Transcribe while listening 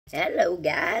Hello,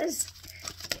 guys.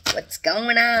 What's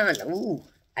going on? Ooh,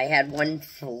 I had one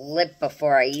flip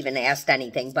before I even asked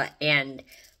anything, and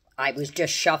I was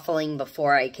just shuffling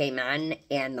before I came on,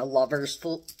 and the lovers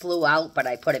flew out, but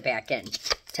I put it back in.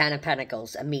 10 of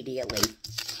Pentacles immediately.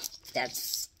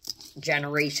 That's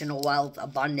generational wealth,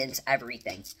 abundance,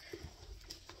 everything.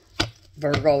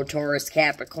 Virgo, Taurus,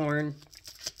 Capricorn.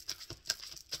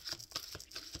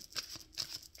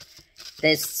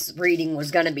 This reading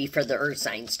was going to be for the earth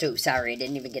signs, too. Sorry, I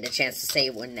didn't even get a chance to say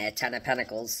it when that 10 of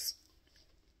Pentacles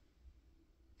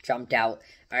jumped out.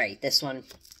 All right, this one,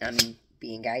 I'm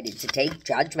being guided to take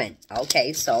Judgment.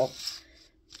 Okay, so,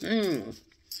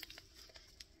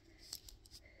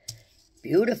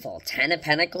 beautiful. 10 of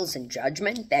Pentacles and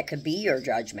Judgment. That could be your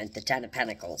judgment, the 10 of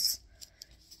Pentacles.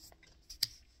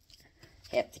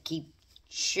 Have to keep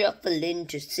shuffling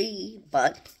to see,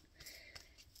 but...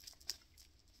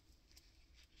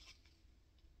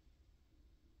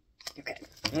 Okay.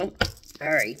 All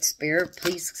right, Spirit,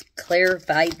 please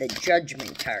clarify the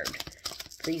Judgment card.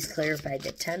 Please clarify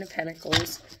the 10 of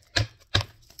Pentacles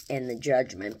and the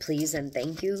Judgment. Please and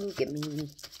thank you. Give me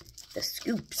the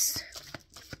scoops.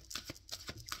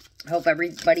 Hope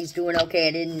everybody's doing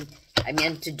okay. I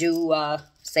meant to do,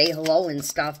 say hello and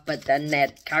stuff, but then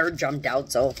that card jumped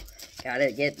out, so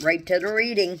gotta get right to the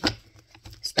reading.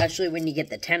 Especially when you get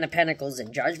the 10 of Pentacles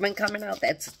and Judgment coming out.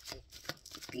 That's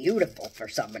beautiful for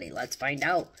somebody. Let's find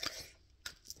out.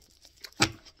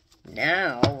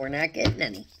 Now, we're not getting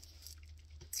any.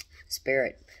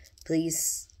 Spirit,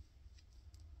 please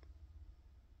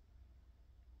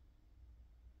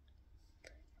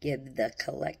give the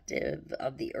collective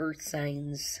of the earth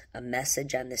signs a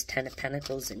message on this 10 of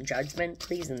Pentacles and Judgment.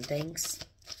 Please and thanks.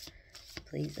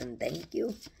 Please and thank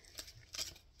you.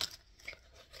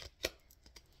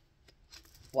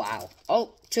 Wow.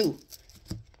 Oh, 2.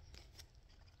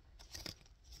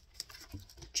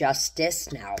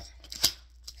 Justice now.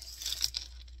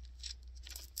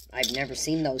 I've never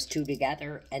seen those two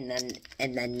together. And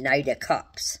then Knight of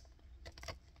Cups.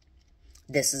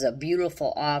 This is a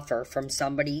beautiful offer from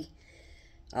somebody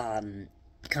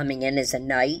coming in as a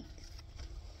knight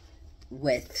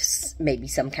with maybe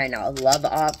some kind of love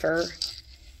offer.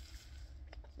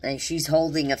 And she's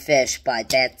holding a fish, but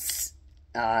that's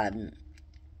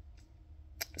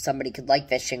somebody could like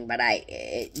fishing, but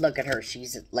look at her.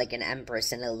 She's like an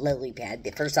empress in a lily pad.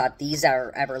 First off, these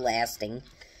are everlasting.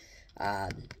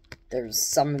 There's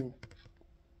some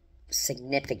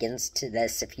significance to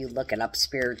this if you look it up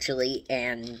spiritually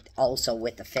and also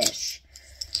with the fish.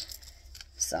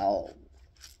 So,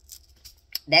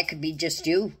 that could be just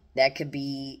you. That could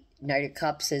be, Knight of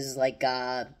Cups is like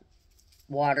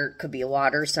water, could be a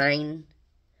water sign.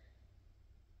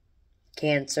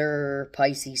 Cancer,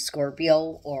 Pisces,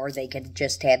 Scorpio, or they could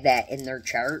just have that in their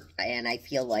chart. And I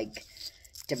feel like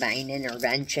divine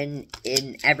intervention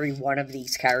in every one of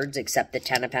these cards except the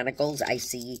 10 of Pentacles. I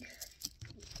see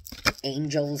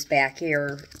angels back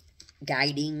here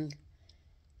guiding.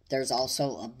 There's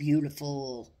also a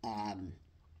beautiful,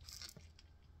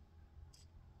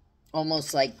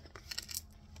 almost like,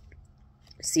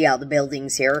 see all the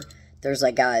buildings here? There's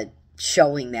like a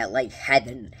showing that like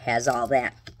heaven has all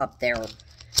that up there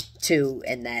too,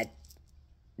 and that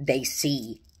they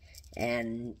see,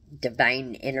 and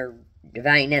divine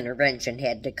intervention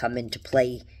had to come into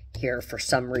play here for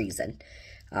some reason,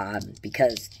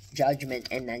 because Judgment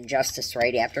and then Justice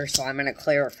right after. So I'm going to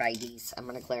clarify these. I'm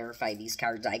going to clarify these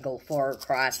cards. I go 4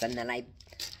 across, and then I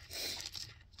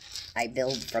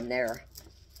build from there.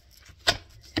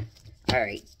 All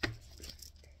right.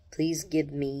 Please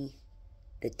give me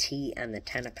the tea on the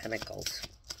 10 of Pentacles.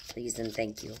 Please and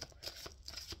thank you.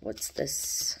 What's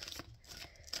this?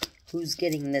 Who's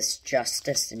getting this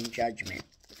Justice and Judgment?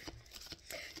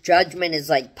 Judgment is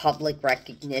like public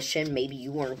recognition. Maybe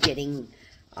you weren't getting,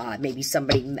 maybe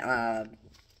somebody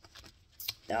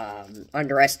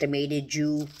underestimated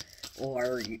you,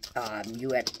 or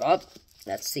you had,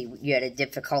 let's see, you had a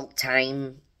difficult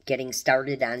time getting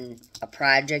started on a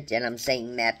project, and I'm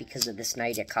saying that because of this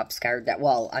Knight of Cups card.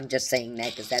 Well, I'm just saying that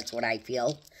because that's what I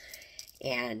feel.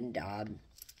 And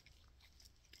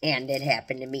it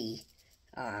happened to me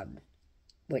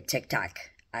with TikTok.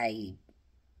 I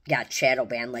got shadow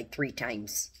banned like 3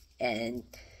 times, and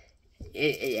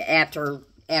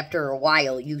after a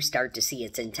while, you start to see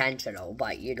it's intentional,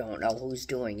 but you don't know who's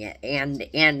doing it, and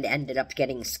ended up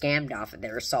getting scammed off of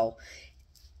there. So,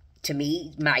 to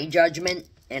me, my judgment,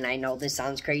 and I know this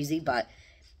sounds crazy, but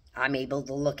I'm able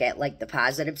to look at like the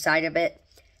positive side of it.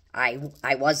 I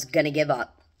was gonna give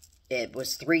up. It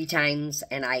was 3 times,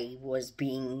 and I was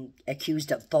being accused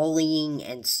of bullying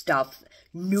and stuff,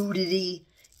 nudity,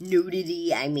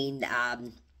 nudity. I mean,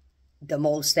 the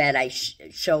most that I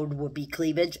showed would be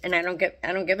cleavage, and I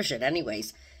don't give a shit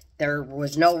anyways. There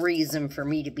was no reason for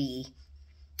me to be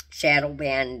shadow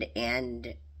banned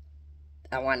and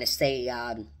I want to say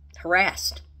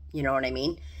harassed. You know what I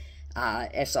mean?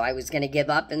 So I was going to give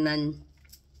up, and then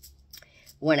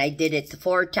when I did it the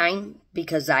fourth time,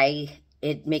 because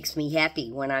it makes me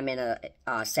happy when I'm in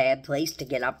a sad place to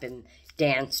get up and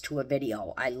dance to a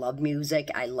video. I love music.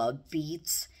 I love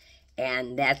beats.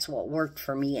 And that's what worked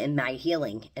for me in my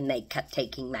healing. And they kept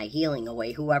taking my healing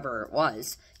away, whoever it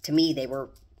was. To me, they were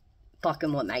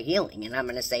fucking with my healing. And I'm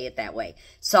going to say it that way.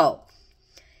 So,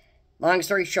 long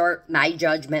story short, my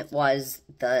judgment was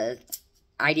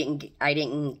I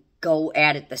didn't go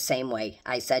at it the same way.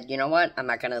 I said, you know what? I'm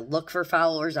not going to look for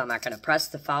followers. I'm not going to press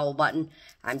the follow button.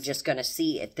 I'm just going to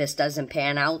see if this doesn't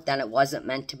pan out, then it wasn't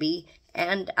meant to be.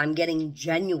 And I'm getting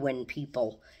genuine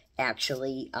people,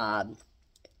 actually,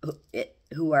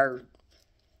 who are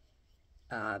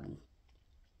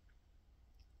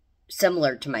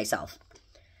similar to myself.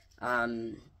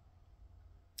 And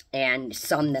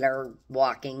some that are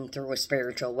walking through a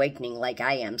spiritual awakening like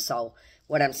I am. So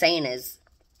what I'm saying is,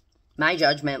 my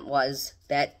judgment was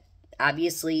that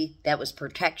obviously that was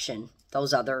protection,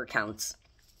 those other accounts.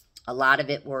 A lot of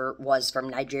it was from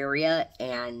Nigeria,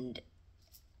 and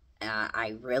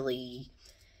I really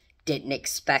didn't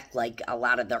expect, like, a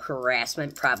lot of the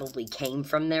harassment probably came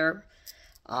from there.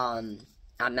 I'm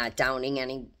not downing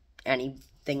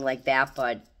anything like that,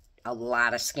 but a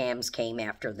lot of scams came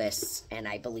after this, and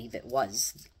I believe it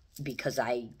was because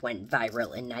I went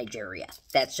viral in Nigeria.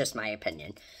 That's just my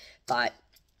opinion. But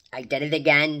I did it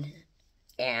again,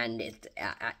 and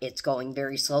it's going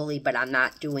very slowly, but I'm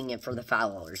not doing it for the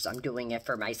followers. I'm doing it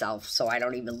for myself, so I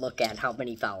don't even look at how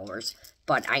many followers.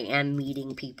 But I am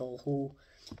meeting people who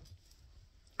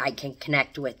I can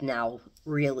connect with now,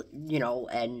 real, you know,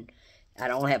 and I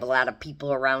don't have a lot of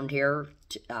people around here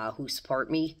who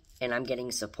support me, and I'm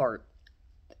getting support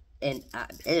on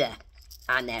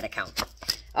that account.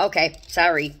 Okay,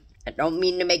 sorry. I don't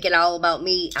mean to make it all about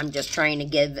me. I'm just trying to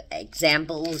give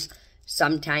examples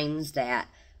sometimes that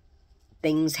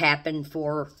things happen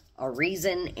for a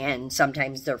reason, and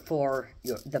sometimes they're for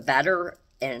the better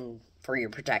and for your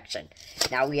protection.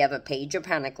 Now we have a Page of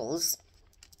Pentacles.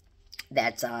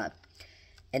 That's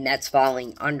and that's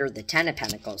falling under the Ten of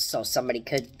Pentacles. So somebody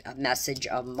could, a message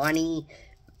of money,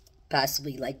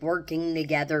 possibly like working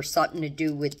together, something to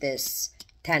do with this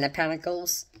Ten of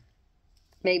Pentacles,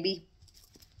 maybe.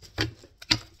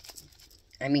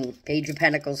 I mean, Page of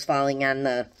Pentacles falling on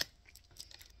the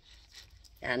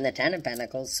Ten of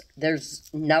Pentacles.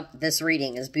 This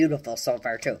reading is beautiful so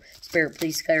far too. Spirit,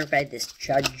 please clarify this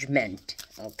judgment.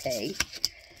 Okay.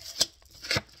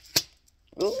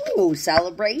 Ooh,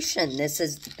 celebration. This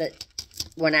is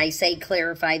when I say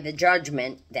clarify the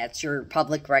judgment, that's your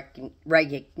public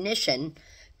recognition.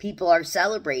 People are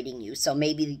celebrating you. So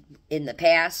maybe in the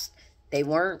past they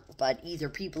weren't, but either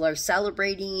people are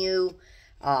celebrating you,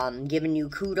 giving you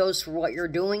kudos for what you're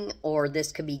doing, or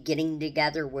this could be getting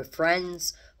together with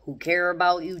friends who care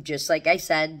about you. Just like I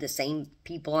said, the same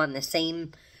people on the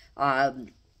same,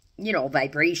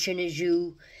 vibration as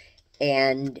you,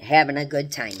 and having a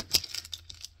good time.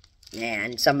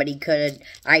 And somebody could,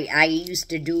 I used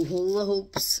to do hula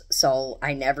hoops, so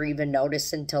I never even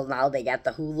noticed until now they got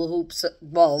the hula hoops.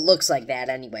 Well, it looks like that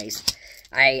anyways.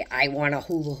 I won a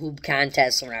hula hoop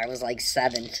contest when I was like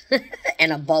 7,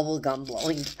 and a bubble gum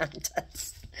blowing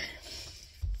contest.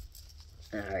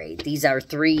 Alright, these are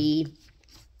 3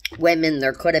 women.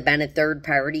 There could have been a third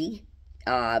party,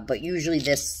 but usually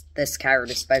this card,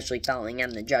 especially falling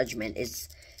on the judgment, is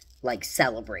like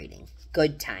celebrating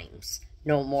good times.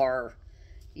 No more,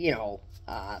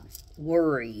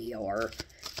 worry or,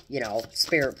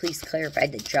 Spirit, please clarify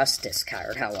the Justice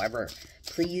card. However,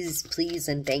 please, please,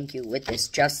 and thank you with this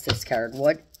Justice card.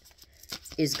 What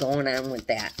is going on with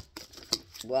that?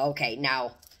 Well, okay,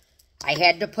 now, I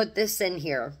had to put this in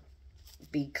here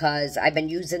because I've been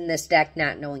using this deck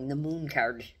not knowing the Moon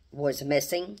card was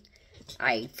missing.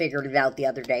 I figured it out the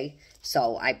other day.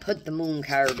 So, I put the Moon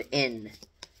card in,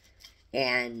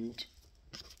 and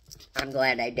I'm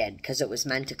glad I did, because it was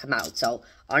meant to come out. So,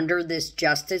 under this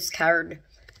Justice card,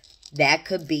 that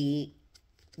could be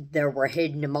there were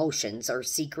hidden emotions or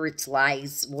secrets,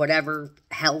 lies, whatever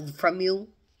held from you.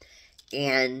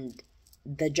 And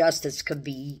the Justice could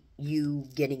be you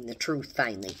getting the truth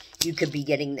finally. You could be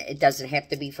getting, it doesn't have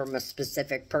to be from a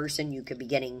specific person. You could be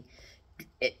getting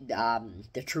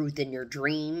the truth in your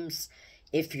dreams.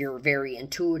 If you're very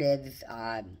intuitive,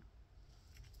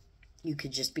 you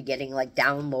could just be getting like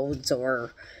downloads,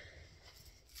 or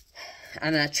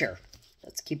I'm not sure.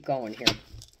 let's keep going here.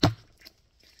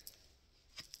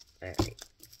 All right.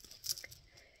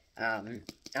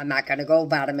 I'm not going to go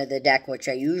bottom of the deck, which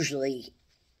I usually...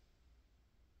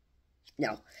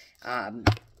 No.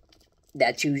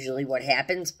 That's usually what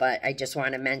happens, but I just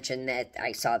want to mention that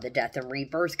I saw the Death and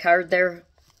Rebirth card there.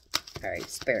 All right,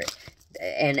 Spirit.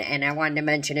 And I wanted to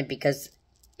mention it because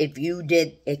if you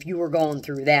were going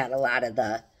through that, a lot of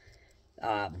the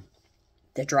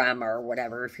drama or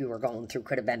whatever, if you were going through,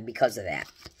 could have been because of that.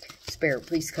 Spirit,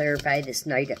 please clarify this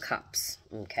Knight of Cups,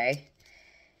 okay?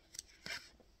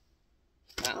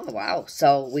 Oh, wow.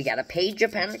 So we got a Page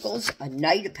of Pentacles, a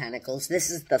Knight of Pentacles. This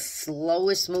is the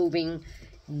slowest moving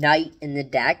Knight in the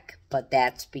deck, but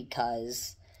that's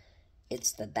because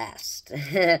it's the best.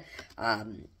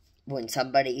 When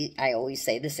somebody, I always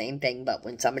say the same thing, but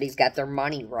when somebody's got their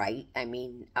money right, I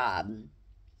mean,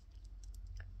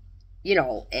 you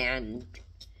know, and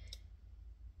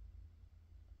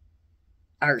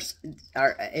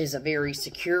is a very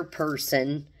secure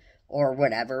person or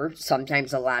whatever,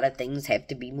 sometimes a lot of things have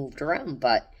to be moved around,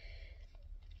 but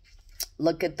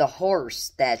look at the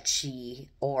horse that she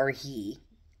or he,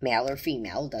 male or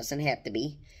female, doesn't have to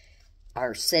be,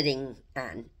 are sitting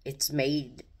on. It's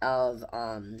made of,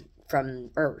 from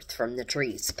earth, from the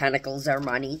trees. Pentacles are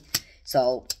money.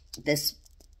 So this,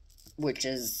 which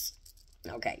is,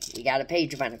 okay, we got a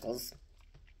Page of Pentacles.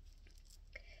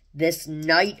 This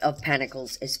Knight of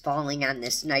Pentacles is falling on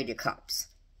this Knight of Cups.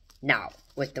 Now,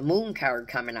 with the Moon card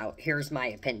coming out, here's my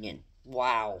opinion.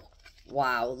 Wow.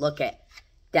 Wow, look at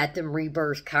Death and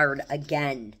Rebirth card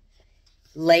again.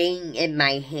 Laying in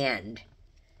my hand.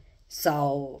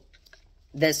 So,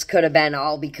 this could have been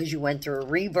all because you went through a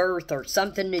rebirth or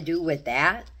something to do with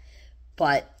that.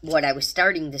 But what I was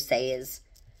starting to say is,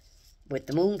 with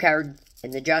the Moon card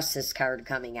and the Justice card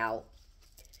coming out.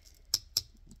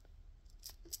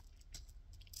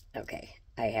 Okay,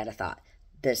 I had a thought.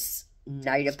 This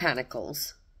Knight of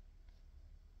Pentacles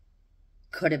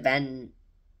could have been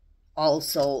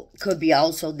also, could be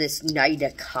also this Knight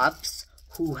of Cups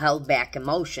who held back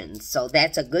emotions. So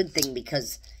that's a good thing,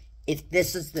 because if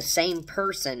this is the same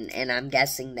person, and I'm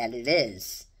guessing that it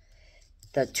is,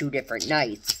 the two different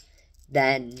knights,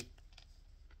 then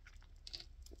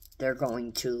they're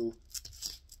going to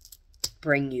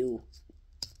bring you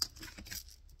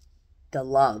the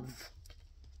love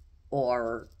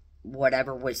or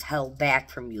whatever was held back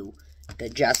from you. The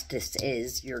justice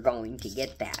is, you're going to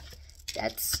get that.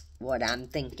 That's what I'm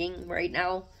thinking right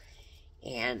now.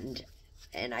 And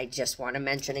I just want to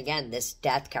mention again, this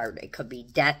Death card. It could be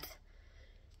death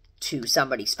to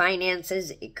somebody's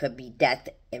finances. It could be death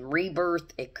and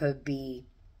rebirth. It could be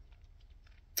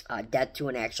death to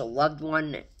an actual loved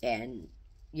one. And,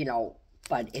 you know,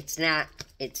 but it's not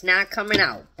coming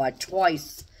out. But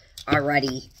twice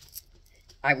already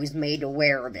I was made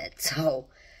aware of it. So,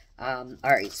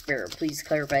 alright, Spirit, please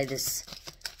clarify this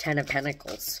Ten of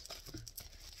Pentacles.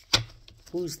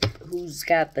 Who's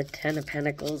got the Ten of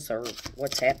Pentacles, or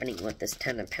what's happening with this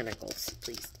Ten of Pentacles,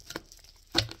 please?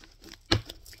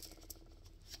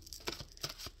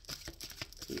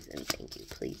 Please and thank you,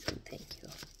 please and thank you.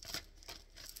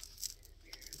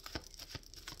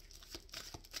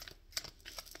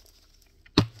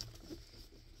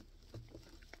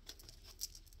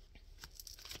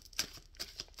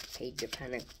 Page of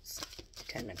Pentacles,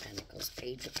 Ten of Pentacles,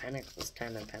 Page of Pentacles,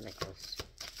 Ten of Pentacles.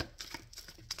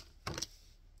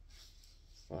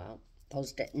 Well,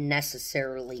 those didn't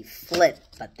necessarily flip,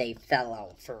 but they fell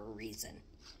out for a reason.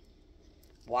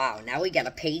 Wow, now we got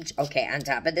a page. Okay, on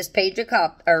top of this Page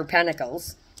of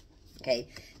Pentacles, okay,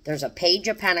 there's a Page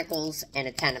of Pentacles and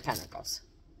a Ten of Pentacles.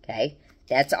 Okay,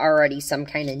 that's already some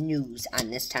kind of news on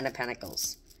this Ten of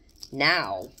Pentacles.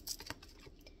 Now,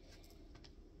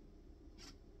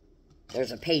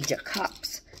 there's a Page of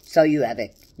Cups. So you have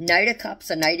a Knight of Cups,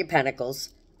 a Knight of Pentacles,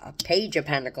 a Page of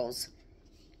Pentacles,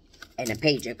 and a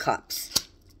Page of Cups.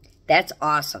 That's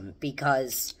awesome,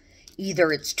 because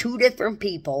either it's two different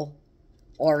people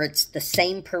or it's the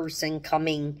same person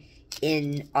coming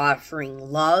in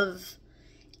offering love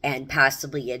and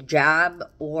possibly a job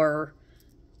or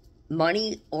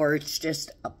money, or it's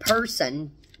just a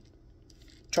person,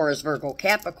 Taurus, Virgo,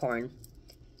 Capricorn,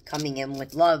 coming in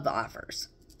with love offers.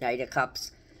 Knight of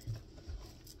Cups.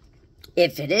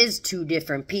 If it is two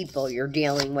different people, you're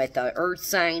dealing with an earth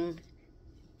sign,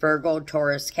 Virgo,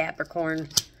 Taurus, Capricorn,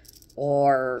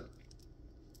 or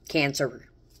Cancer,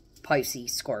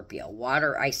 Pisces, Scorpio.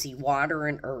 Water, I see water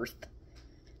and earth.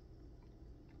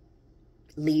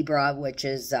 Libra, which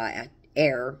is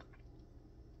air.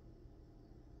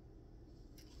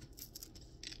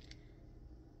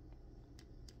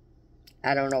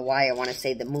 I don't know why I want to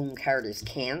say the moon card is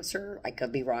Cancer. I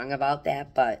could be wrong about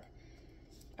that, but...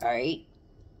 Alright.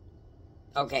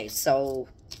 Okay, so...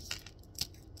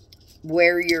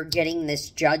 where you're getting this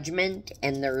judgment,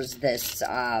 and there's this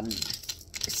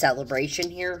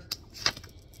celebration here.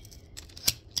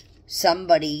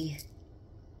 Somebody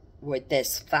with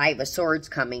this Five of Swords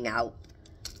coming out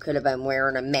could have been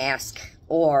wearing a mask,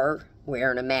 or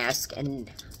wearing a mask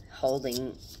and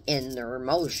holding in their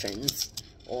emotions,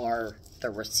 or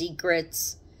there were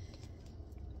secrets,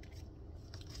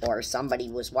 or somebody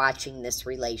was watching this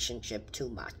relationship too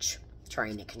much,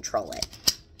 trying to control it.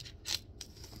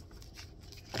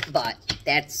 But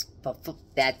that's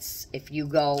if you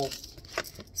go,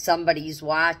 somebody's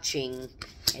watching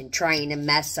and trying to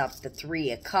mess up the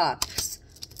Three of Cups,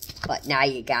 but now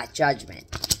you got Judgment.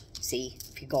 See,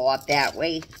 if you go up that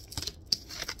way.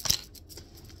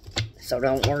 So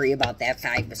don't worry about that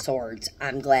Five of Swords.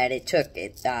 I'm glad it took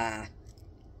it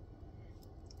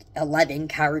 11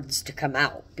 cards to come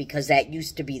out, because that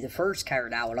used to be the first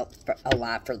card out a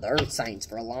lot for the Earth signs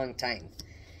for a long time.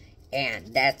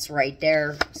 And that's right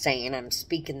there saying I'm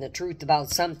speaking the truth about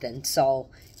something. So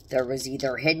there was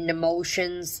either hidden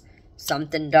emotions,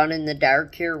 something done in the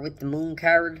dark here with the Moon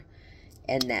card.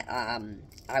 And that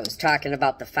I was talking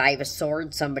about the Five of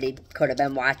Swords. Somebody could have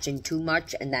been watching too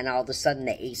much. And then all of a sudden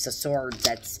the Ace of Swords,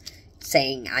 that's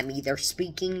saying I'm either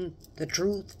speaking the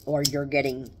truth, or you're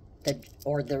getting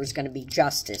or there's going to be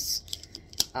justice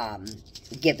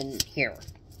given here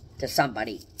to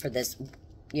somebody for this,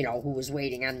 you know, who was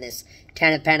waiting on this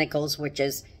Ten of Pentacles, which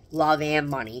is love and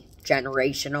money,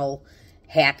 generational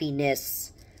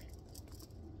happiness.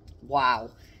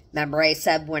 Wow. Remember I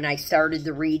said when I started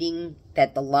the reading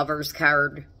that the Lovers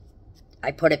card,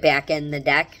 I put it back in the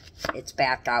deck? It's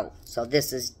back out. So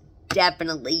this is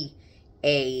definitely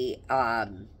a...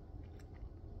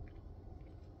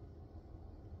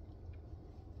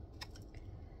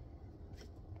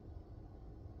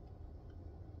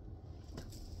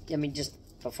 let me just...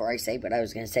 before I say what I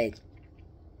was going to say,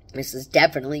 this is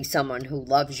definitely someone who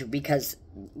loves you, because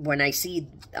when I see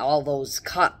all those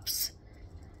cups,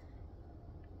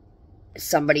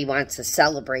 somebody wants to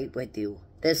celebrate with you.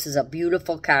 This is a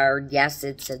beautiful card. Yes,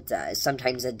 it's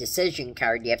sometimes a decision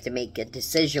card. You have to make a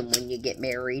decision when you get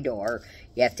married, or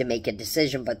you have to make a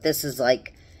decision, but this is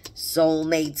like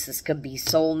soulmates. This could be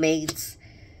soulmates.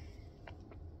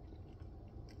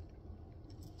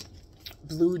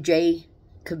 Blue Jay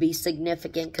could be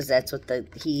significant, because that's what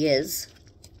he is.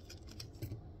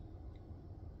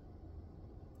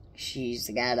 She's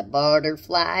got a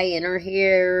butterfly in her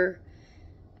hair.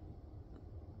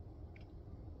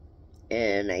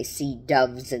 And I see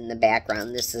doves in the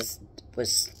background. This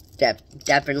was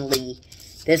definitely,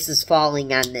 this is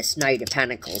falling on this Knight of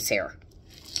Pentacles here.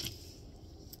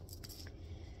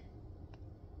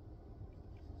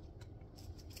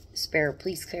 Spirit,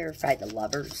 please clarify the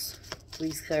Lovers.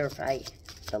 Please clarify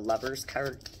the Lovers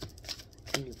card.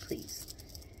 Can you please?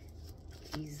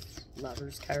 Please,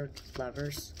 Lovers card.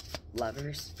 Lovers.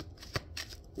 Lovers.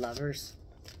 Lovers.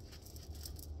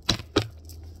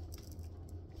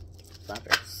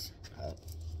 Lovers. Oh.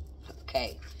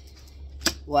 Okay.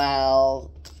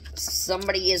 Well,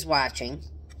 somebody is watching.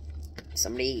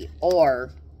 Somebody,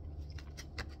 or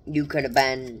you could have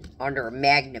been under a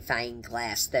magnifying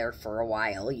glass there for a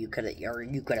while. You could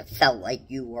have felt like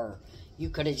you were. You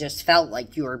could have just felt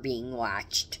like you were being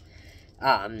watched.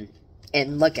 And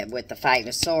look at, with the Five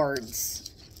of Swords,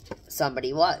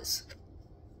 somebody was.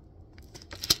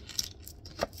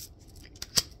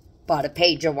 But a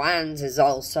Page of Wands is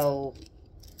also...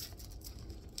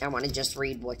 I want to just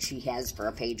read what she has for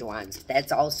a Page of Wands.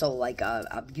 That's also like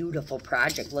a beautiful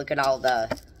project. Look at all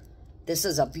the... This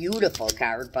is a beautiful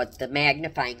card, but the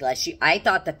magnifying glass... I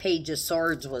thought the Page of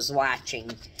Swords was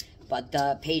watching, but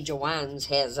the Page of Wands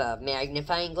has a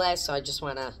magnifying glass, so I just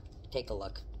want to take a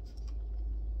look.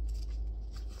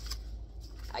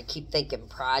 I keep thinking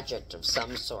project of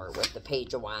some sort with the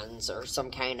Page of Wands, or some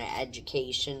kind of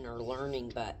education or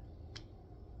learning, but...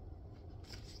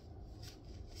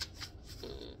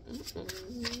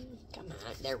 Come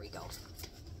on, there we go.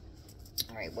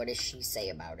 Alright, what does she say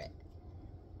about it?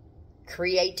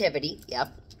 Creativity, yep.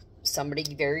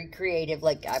 Somebody very creative,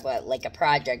 like a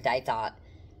project, I thought.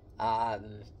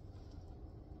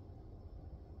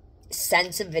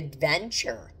 Sense of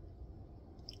adventure.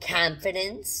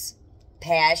 Confidence.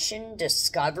 Passion.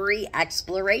 Discovery.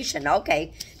 Exploration.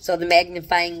 Okay, so the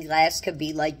magnifying glass could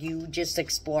be like you just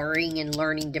exploring and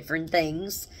learning different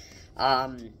things.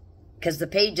 Because the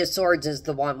Page of Swords is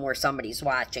the one where somebody's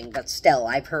watching, but still,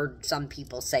 I've heard some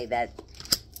people say that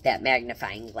that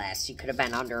magnifying glass. You could have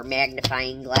been under a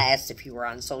magnifying glass if you were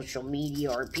on social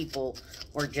media or people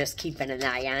were just keeping an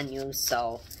eye on you.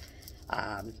 So,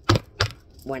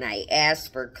 when I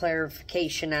asked for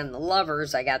clarification on the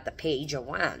Lovers, I got the Page of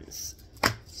Wands.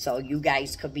 So you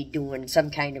guys could be doing some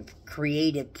kind of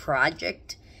creative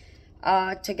project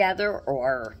together,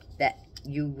 or that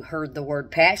you heard the word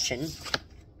passion.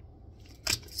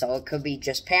 So it could be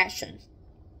just passion.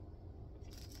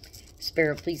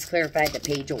 Spirit, please clarify the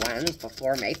Page of Wands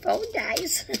before my phone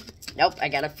dies. Nope, I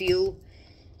got a few.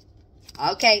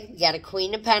 Okay, you got a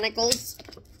Queen of Pentacles.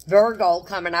 Virgo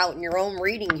coming out in your own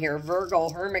reading here. Virgo,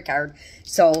 Hermit card.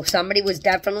 So somebody was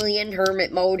definitely in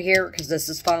Hermit mode here because this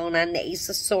is falling on the Ace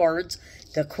of Swords.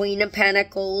 The Queen of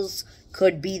Pentacles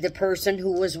could be the person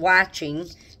who was watching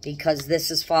because this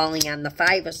is falling on the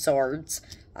Five of Swords.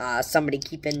 Somebody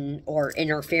keeping or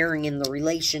interfering in the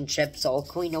relationship. So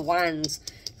Queen of Wands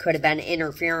could have been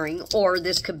interfering, or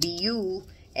this could be you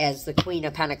as the Queen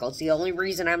of Pentacles. The only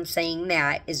reason I'm saying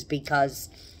that is because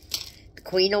the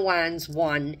Queen of Wands,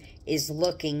 one, is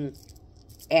looking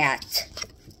at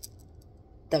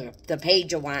the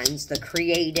Page of Wands, the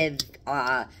creative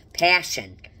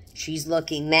passion. She's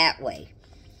looking that way.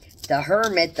 The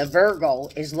Hermit, the Virgo,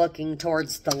 is looking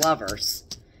towards the Lovers.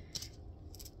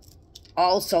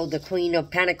 Also, the Queen of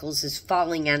Pentacles is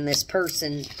falling on this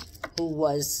person who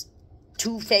was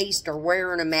two-faced or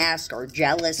wearing a mask or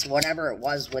jealous, whatever it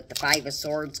was with the Five of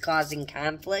Swords causing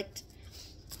conflict.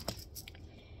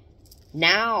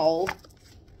 Now,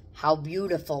 how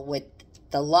beautiful with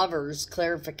the Lovers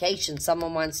clarification.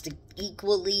 Someone wants to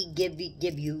equally give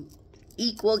you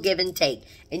equal give and take.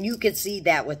 And you can see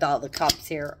that with all the cups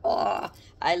here. Oh,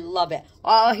 I love it.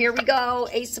 Oh, here we go.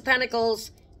 Ace of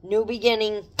Pentacles. New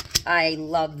beginning. I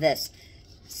love this.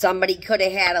 Somebody could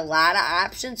have had a lot of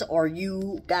options, or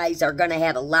you guys are going to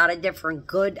have a lot of different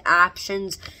good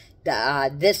options.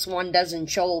 This one doesn't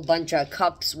show a bunch of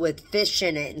cups with fish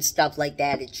in it and stuff like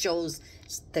that. It shows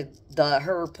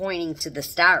her pointing to the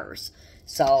stars.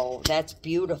 So that's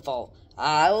beautiful.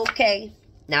 Okay,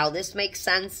 now this makes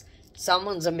sense.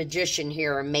 Someone's a magician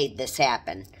here and made this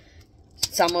happen.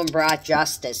 Someone brought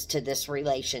justice to this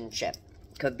relationship.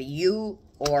 Could be you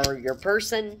or your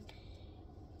person.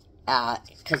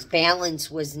 Because balance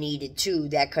was needed too.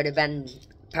 That could have been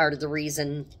part of the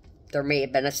reason there may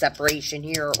have been a separation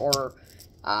here, or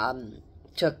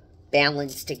took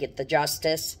balance to get the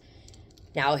justice.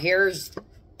 Now here's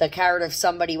the card of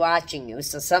somebody watching you.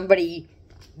 So somebody,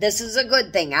 this is a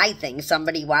good thing, I think.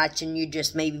 Somebody watching you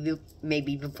just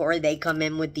maybe before they come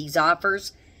in with these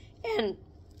offers. And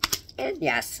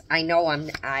yes, I know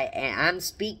I'm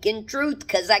speaking truth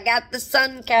because I got the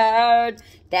Sun card.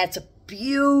 That's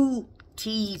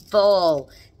beautiful.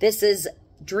 This is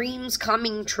dreams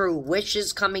coming true,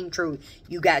 wishes coming true.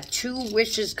 You got two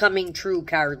wishes coming true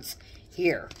cards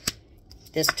here.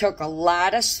 This took a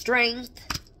lot of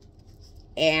strength,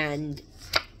 and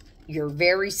you're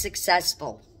very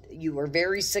successful. You were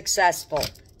very successful.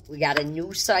 We got a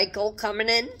new cycle coming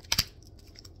in,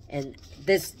 and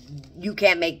this, you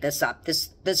can't make this up. This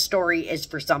story is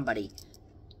for somebody.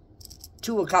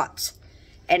 Two of Cups.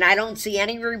 And I don't see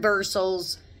any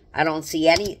reversals. I don't see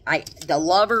any, the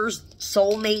Lovers,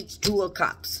 soulmates, Two of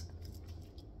Cups.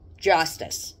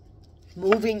 Justice.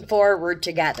 Moving forward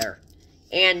together.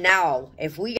 And now, if we